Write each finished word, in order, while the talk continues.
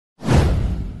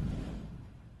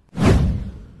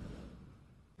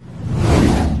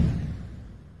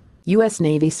U.S.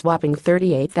 Navy swapping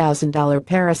 $38,000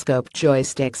 periscope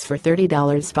joysticks for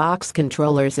 $30 box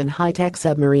controllers in high-tech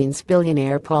submarines.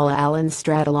 Billionaire Paul Allen's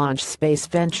Stratolaunch space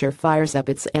venture fires up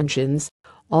its engines.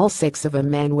 All six of a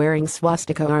man wearing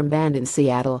swastika armband in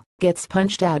Seattle gets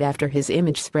punched out after his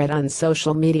image spread on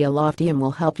social media. Loftium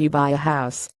will help you buy a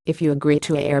house if you agree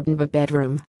to Airbnb a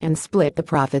bedroom and split the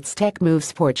profits. Tech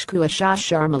moves. Porchku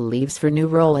Ashish Sharma leaves for new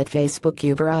role at Facebook.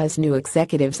 Uber eyes new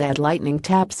executives at Lightning.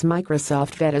 Taps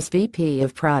Microsoft Vetta's VP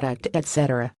of product,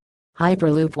 etc.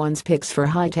 Hyperloop One's picks for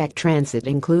high-tech transit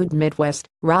include Midwest,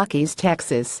 Rockies,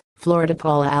 Texas, Florida.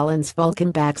 Paul Allen's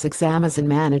Vulcan backs Amazon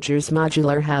managers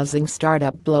modular housing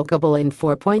startup Blockable in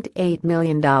 $4.8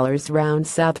 million round.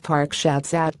 South Park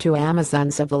shouts out to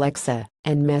Amazon's of Alexa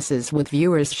and messes with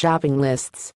viewers' shopping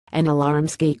lists. An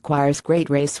alarms geek choirs great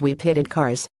race. We pitted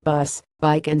cars, bus,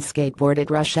 bike and skateboard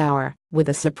at rush hour, with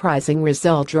a surprising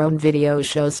result. Drone video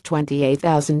shows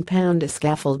 28,000-pound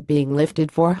scaffold being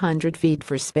lifted 400 feet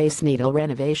for Space Needle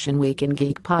Renovation Week in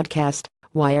Geek Podcast.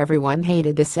 Why everyone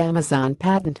hated this Amazon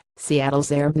patent.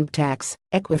 Seattle's Airbnb tax,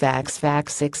 Equifax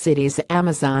facts 6 cities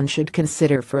Amazon should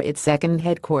consider for its second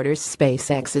headquarters.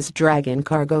 SpaceX's Dragon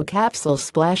cargo capsule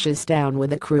splashes down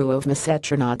with a crew of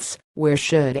astronauts. Where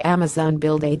should Amazon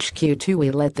build HQ2?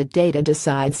 We let the data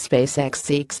decide. SpaceX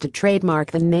seeks to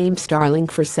trademark the name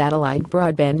Starlink for satellite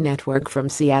broadband network from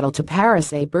Seattle to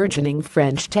Paris. A burgeoning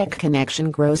French tech connection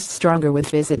grows stronger with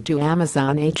visit to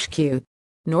Amazon HQ.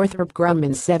 Northrop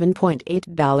Grumman's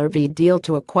 $7.8 billion deal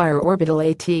to acquire Orbital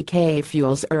ATK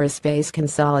fuels aerospace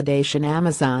consolidation.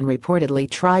 Amazon reportedly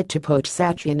tried to poach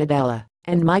Satya Nadella,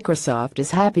 and Microsoft is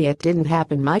happy it didn't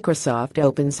happen. Microsoft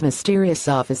opens mysterious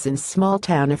office in small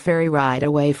town a ferry ride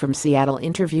away from Seattle.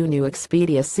 Interview new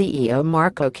Expedia CEO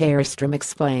Marco Kerstrom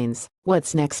explains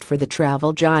what's next for the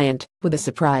travel giant, with a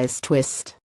surprise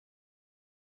twist.